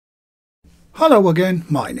Hello again,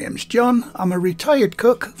 my name's John. I'm a retired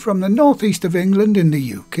cook from the northeast of England in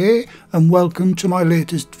the UK, and welcome to my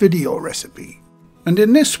latest video recipe. And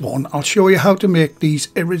in this one I'll show you how to make these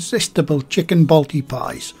irresistible chicken Balti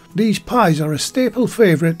pies. These pies are a staple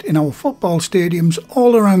favourite in our football stadiums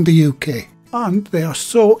all around the UK, and they are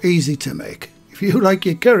so easy to make. If you like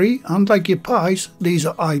your curry and like your pies, these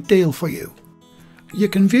are ideal for you. You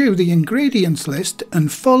can view the ingredients list and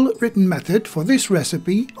full written method for this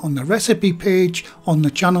recipe on the recipe page on the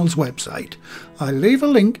channel's website. I'll leave a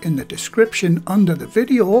link in the description under the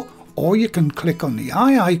video, or you can click on the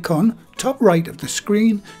eye icon top right of the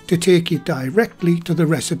screen to take you directly to the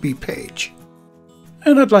recipe page.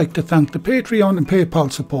 And I'd like to thank the Patreon and PayPal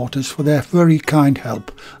supporters for their very kind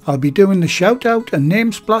help. I'll be doing the shout out and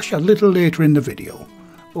name splash a little later in the video.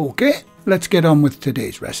 Okay, let's get on with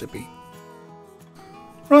today's recipe.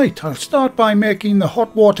 Right, I'll start by making the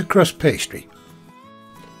hot water crust pastry.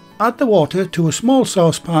 Add the water to a small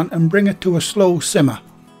saucepan and bring it to a slow simmer.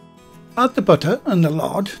 Add the butter and the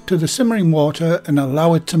lard to the simmering water and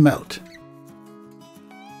allow it to melt.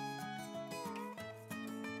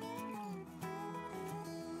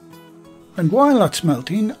 And while that's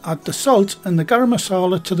melting, add the salt and the garam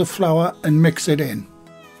masala to the flour and mix it in.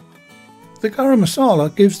 The garam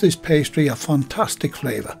masala gives this pastry a fantastic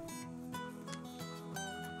flavour.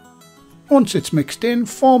 Once it's mixed in,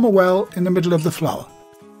 form a well in the middle of the flour.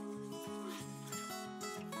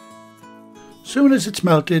 Soon as it's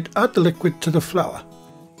melted, add the liquid to the flour.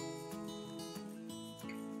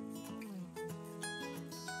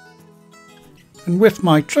 And with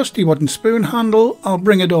my trusty wooden spoon handle, I'll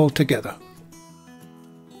bring it all together.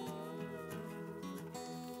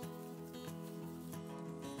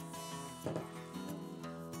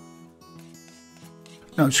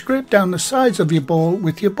 Now scrape down the sides of your bowl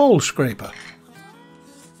with your bowl scraper.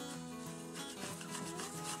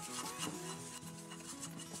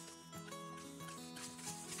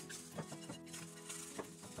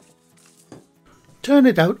 Turn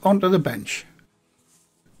it out onto the bench.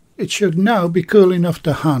 It should now be cool enough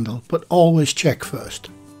to handle, but always check first.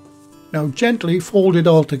 Now gently fold it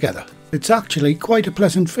all together. It's actually quite a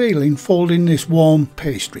pleasant feeling folding this warm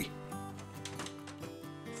pastry.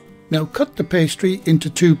 Now cut the pastry into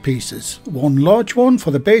two pieces, one large one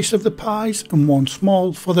for the base of the pies and one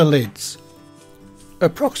small for the lids.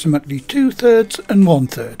 Approximately 2/3 and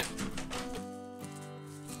 1/3.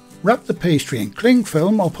 Wrap the pastry in cling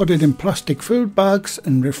film or put it in plastic food bags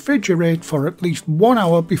and refrigerate for at least 1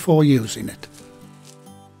 hour before using it.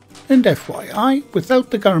 And FYI,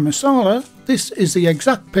 without the garam masala, this is the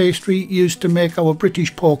exact pastry used to make our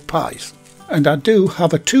British pork pies. And I do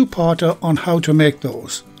have a two-parter on how to make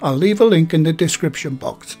those. I'll leave a link in the description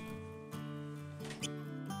box.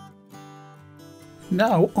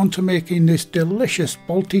 Now onto making this delicious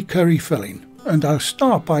Balti curry filling, and I'll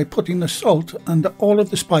start by putting the salt and all of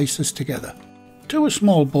the spices together. To a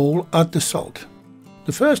small bowl, add the salt.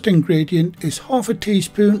 The first ingredient is half a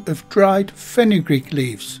teaspoon of dried fenugreek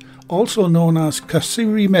leaves, also known as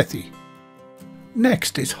kasuri methi.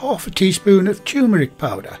 Next is half a teaspoon of turmeric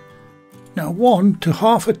powder. Now 1 to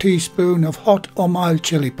half a teaspoon of hot or mild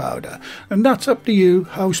chili powder, and that's up to you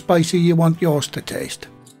how spicy you want yours to taste.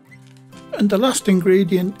 And the last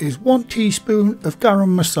ingredient is 1 teaspoon of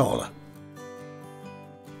garam masala.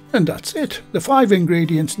 And that's it, the 5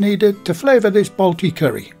 ingredients needed to flavour this Balti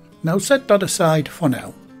curry. Now set that aside for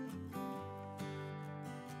now.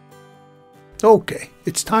 Okay,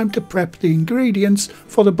 it's time to prep the ingredients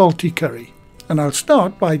for the Balti curry, and I'll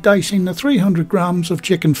start by dicing the 300 grams of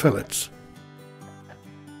chicken fillets.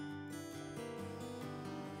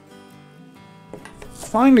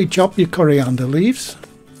 Finely chop your coriander leaves.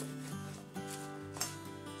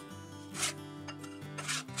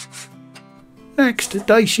 Next,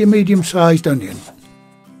 dice your medium-sized onion.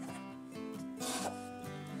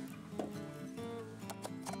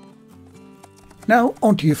 Now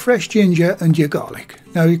onto your fresh ginger and your garlic.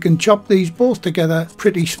 Now you can chop these both together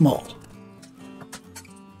pretty small.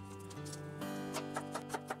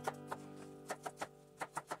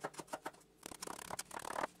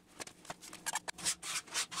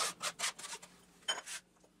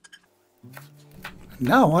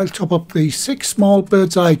 Now I'll chop up these 6 small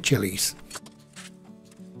bird's eye chilies.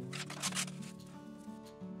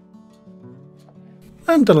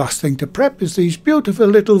 And the last thing to prep is these beautiful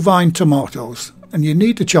little vine tomatoes, and you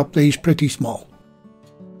need to chop these pretty small.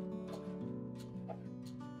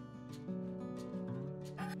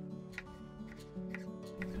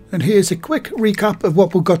 And here's a quick recap of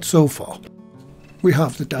what we've got so far. We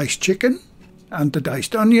have the diced chicken and the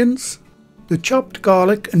diced onions, the chopped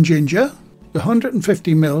garlic and ginger, the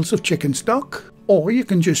 150 ml of chicken stock, or you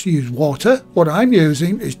can just use water. What I'm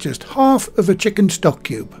using is just half of a chicken stock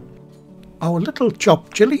cube, our little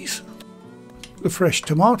chopped chilies, the fresh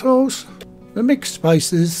tomatoes, the mixed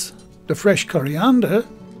spices, the fresh coriander,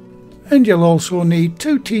 and you'll also need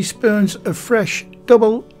 2 teaspoons of fresh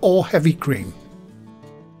double or heavy cream.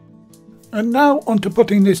 And now on to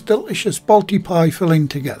putting this delicious Balti pie filling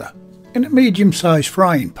together. In a medium-sized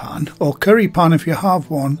frying pan, or curry pan if you have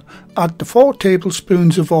one, add the 4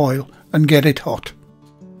 tablespoons of oil and get it hot.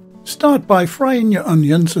 Start by frying your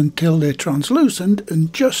onions until they're translucent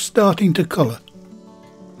and just starting to colour.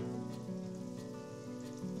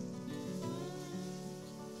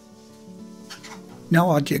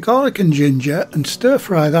 Now add your garlic and ginger and stir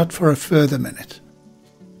fry that for a further minute.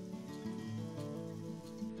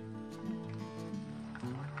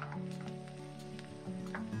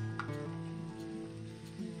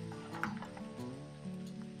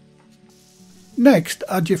 Next,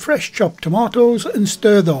 add your fresh chopped tomatoes and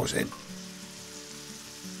stir those in.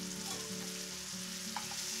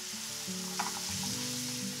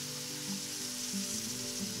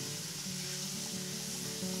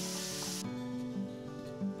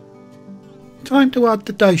 Time to add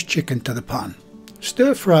the diced chicken to the pan.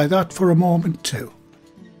 Stir fry that for a moment too.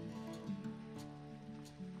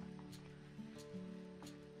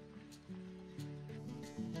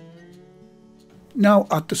 Now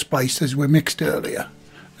add the spices we mixed earlier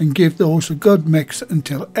and give those a good mix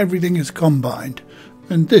until everything is combined,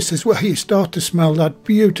 and this is where you start to smell that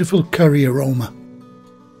beautiful curry aroma.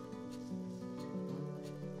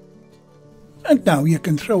 And now you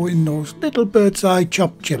can throw in those little bird's eye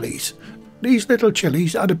chopped chilies. These little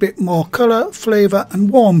chilies add a bit more colour, flavour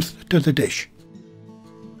and warmth to the dish.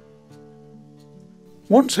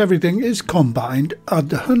 Once everything is combined, add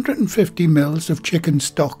the 150 ml of chicken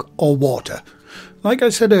stock or water. Like I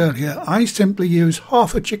said earlier, I simply use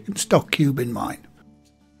half a chicken stock cube in mine.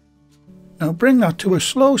 Now bring that to a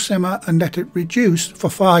slow simmer and let it reduce for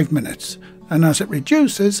 5 minutes, and as it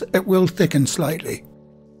reduces it will thicken slightly.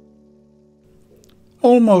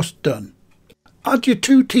 Almost done. Add your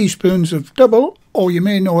 2 teaspoons of double, or you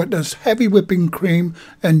may know it as heavy whipping cream,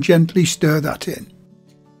 and gently stir that in.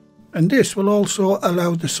 And this will also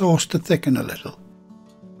allow the sauce to thicken a little.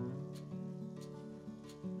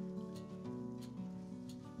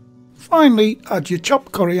 Finally, add your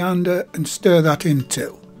chopped coriander and stir that in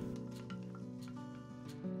too.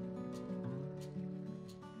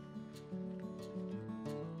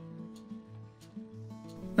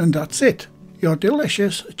 And that's it. Your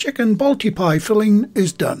delicious chicken Balti pie filling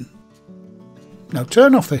is done. Now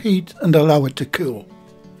turn off the heat and allow it to cool.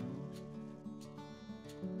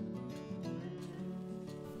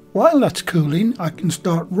 While that's cooling, I can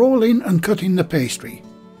start rolling and cutting the pastry.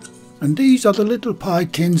 And these are the little pie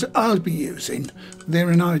tins I'll be using. They're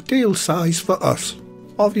an ideal size for us.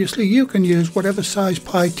 Obviously you can use whatever size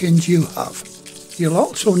pie tins you have. You'll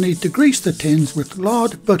also need to grease the tins with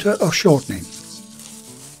lard, butter or shortening.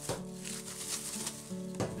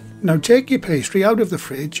 Now take your pastry out of the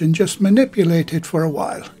fridge and just manipulate it for a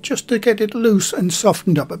while, just to get it loose and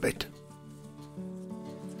softened up a bit.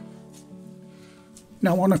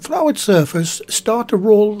 Now on a floured surface, start to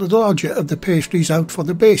roll the larger of the pastries out for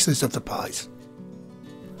the bases of the pies.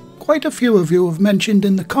 Quite a few of you have mentioned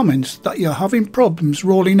in the comments that you're having problems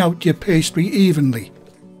rolling out your pastry evenly.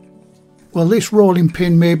 Well, this rolling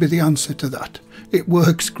pin may be the answer to that. It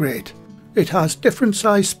works great. It has different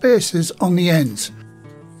size spaces on the ends.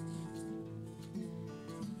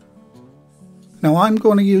 Now I'm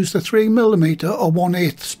going to use the 3mm or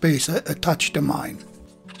 1/8 spacer attached to mine.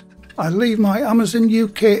 I'll leave my Amazon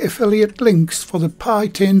UK affiliate links for the pie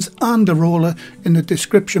tins and the roller in the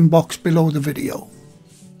description box below the video.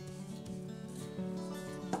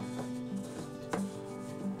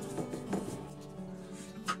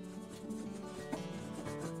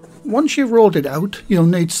 Once you've rolled it out, you'll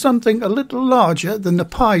need something a little larger than the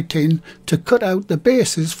pie tin to cut out the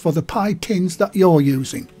bases for the pie tins that you're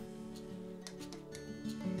using.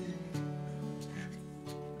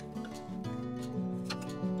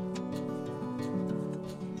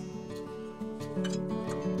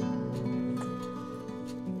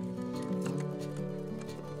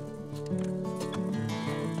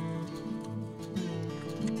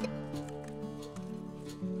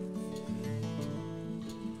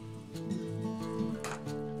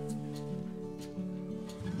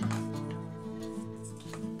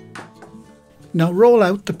 Now roll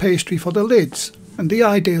out the pastry for the lids, and the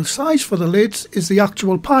ideal size for the lids is the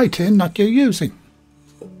actual pie tin that you're using.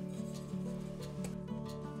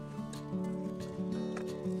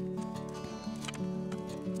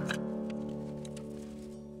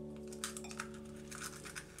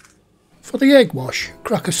 For the egg wash,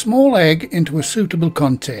 crack a small egg into a suitable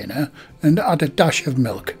container and add a dash of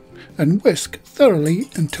milk and whisk thoroughly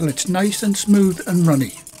until it's nice and smooth and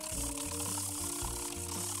runny.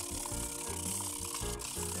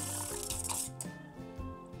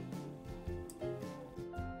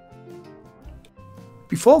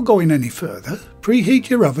 Before going any further, preheat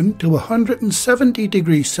your oven to 170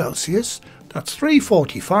 degrees Celsius, that's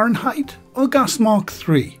 340 Fahrenheit or gas mark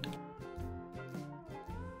 3.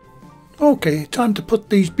 Okay, time to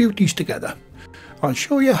put these beauties together. I'll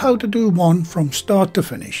show you how to do one from start to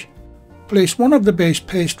finish. Place one of the base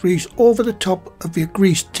pastries over the top of your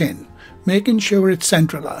greased tin, making sure it's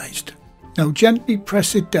centralised. Now gently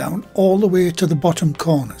press it down all the way to the bottom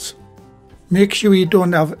corners. Make sure you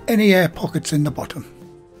don't have any air pockets in the bottom.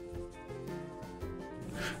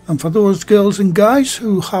 And for those girls and guys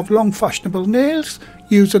who have long fashionable nails,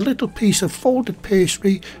 use a little piece of folded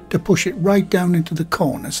pastry to push it right down into the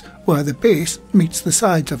corners where the base meets the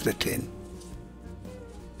sides of the tin.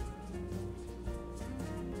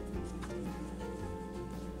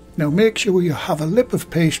 Now make sure you have a lip of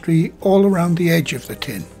pastry all around the edge of the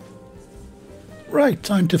tin. Right,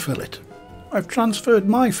 time to fill it. I've transferred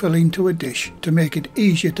my filling to a dish to make it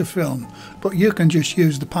easier to film, but you can just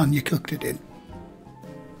use the pan you cooked it in.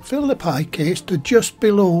 Fill the pie case to just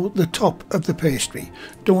below the top of the pastry.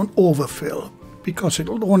 Don't overfill, because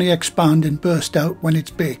it'll only expand and burst out when it's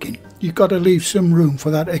baking. You've got to leave some room for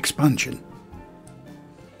that expansion.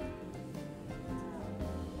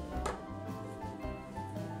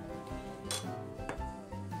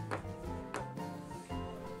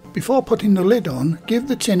 Before putting the lid on, give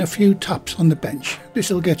the tin a few taps on the bench. This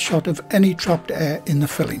will get shot of any trapped air in the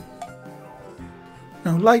filling.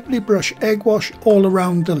 Now lightly brush egg wash all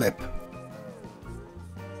around the lip.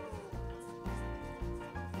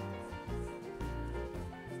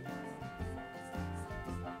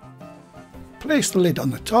 Place the lid on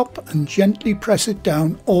the top and gently press it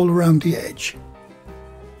down all around the edge.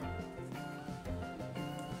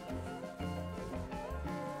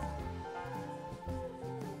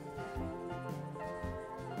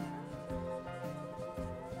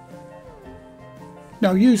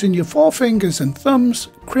 Now using your forefingers and thumbs,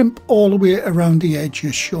 crimp all the way around the edge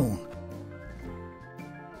as shown.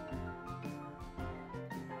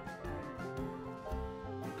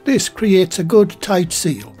 This creates a good tight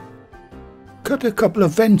seal. Cut a couple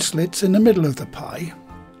of vent slits in the middle of the pie.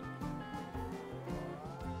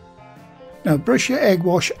 Now brush your egg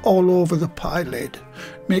wash all over the pie lid,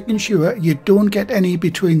 making sure you don't get any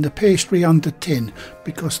between the pastry and the tin,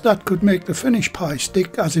 because that could make the finished pie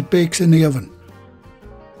stick as it bakes in the oven.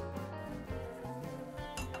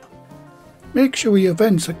 Make sure your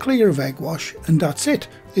vents are clear of egg wash, and that's it,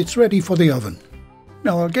 it's ready for the oven.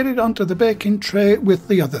 Now I'll get it onto the baking tray with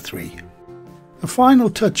the other three. The final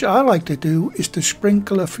touch I like to do is to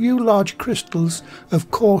sprinkle a few large crystals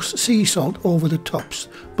of coarse sea salt over the tops,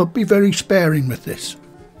 but be very sparing with this.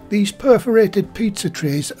 These perforated pizza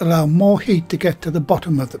trays allow more heat to get to the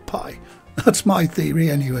bottom of the pie. That's my theory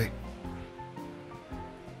anyway.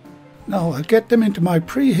 Now I'll get them into my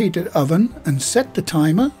preheated oven and set the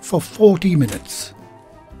timer for 40 minutes.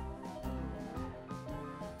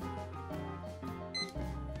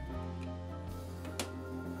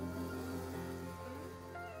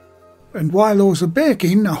 And while those are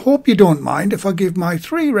baking, I hope you don't mind if I give my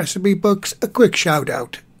 3 recipe books a quick shout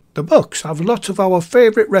out. The books have lots of our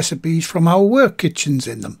favourite recipes from our work kitchens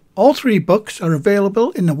in them. All 3 books are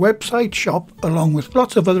available in the website shop along with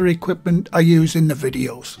lots of other equipment I use in the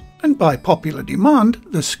videos. And by popular demand,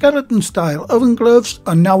 the skeleton style oven gloves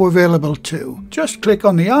are now available too. Just click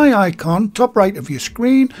on the eye icon top right of your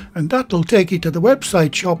screen and that'll take you to the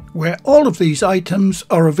website shop where all of these items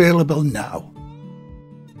are available now.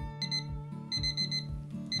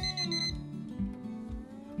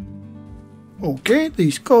 Okay,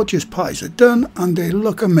 these gorgeous pies are done and they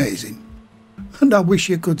look amazing. And I wish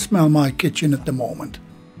you could smell my kitchen at the moment.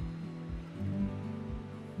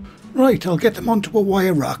 Right, I'll get them onto a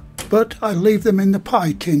wire rack, but I'll leave them in the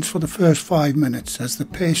pie tins for the first 5 minutes as the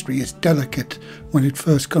pastry is delicate when it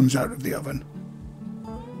first comes out of the oven.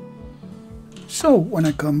 So when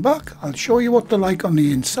I come back, I'll show you what they're like on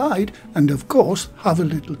the inside and of course have a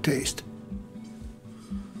little taste.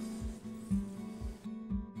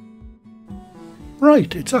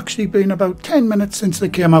 Right, it's actually been about 10 minutes since they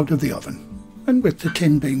came out of the oven, and with the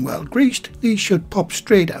tin being well greased, these should pop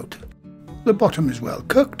straight out. The bottom is well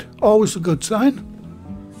cooked, always a good sign.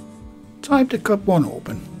 Time to cut one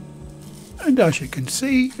open. And as you can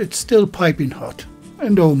see, it's still piping hot.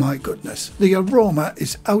 And oh my goodness, the aroma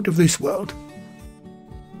is out of this world.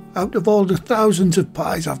 Out of all the thousands of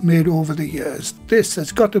pies I've made over the years, this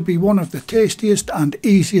has got to be one of the tastiest and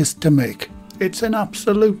easiest to make. It's an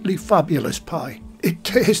absolutely fabulous pie. It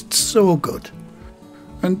tastes so good.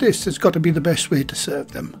 And this has got to be the best way to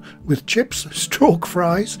serve them, with chips, stroke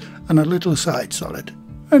fries and a little side salad.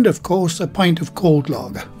 And of course a pint of cold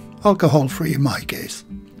lager, alcohol free in my case.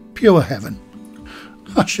 Pure heaven.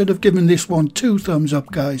 I should have given this one 2 thumbs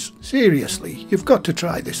up, guys. Seriously, you've got to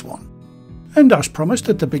try this one. And as promised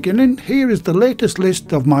at the beginning, here is the latest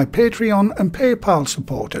list of my Patreon and PayPal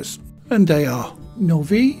supporters. And they are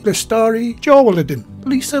Novi, Lestari, Jorwalden,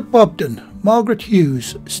 Lisa Bobden, Margaret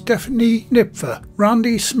Hughes, Stephanie Nipfer,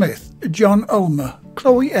 Randy Smith, John Ulmer,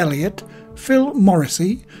 Chloe Elliott, Phil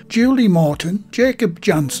Morrissey, Julie Morton, Jacob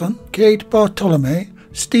Jansen, Kate Bartolome,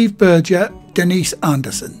 Steve Berger, Denise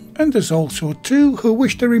Anderson. And there's also 2 who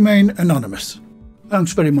wish to remain anonymous.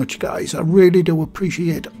 Thanks very much, guys. I really do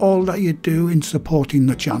appreciate all that you do in supporting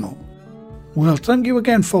the channel. Well, thank you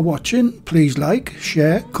again for watching. Please like,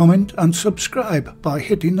 share, comment and subscribe by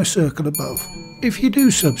hitting the circle above. If you do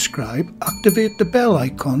subscribe, activate the bell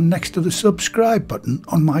icon next to the subscribe button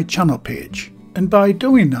on my channel page. And by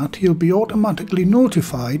doing that, you'll be automatically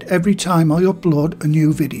notified every time I upload a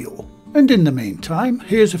new video. And in the meantime,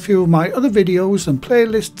 here's a few of my other videos and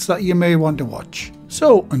playlists that you may want to watch.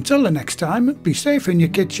 So, until the next time, be safe in your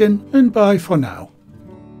kitchen and bye for now.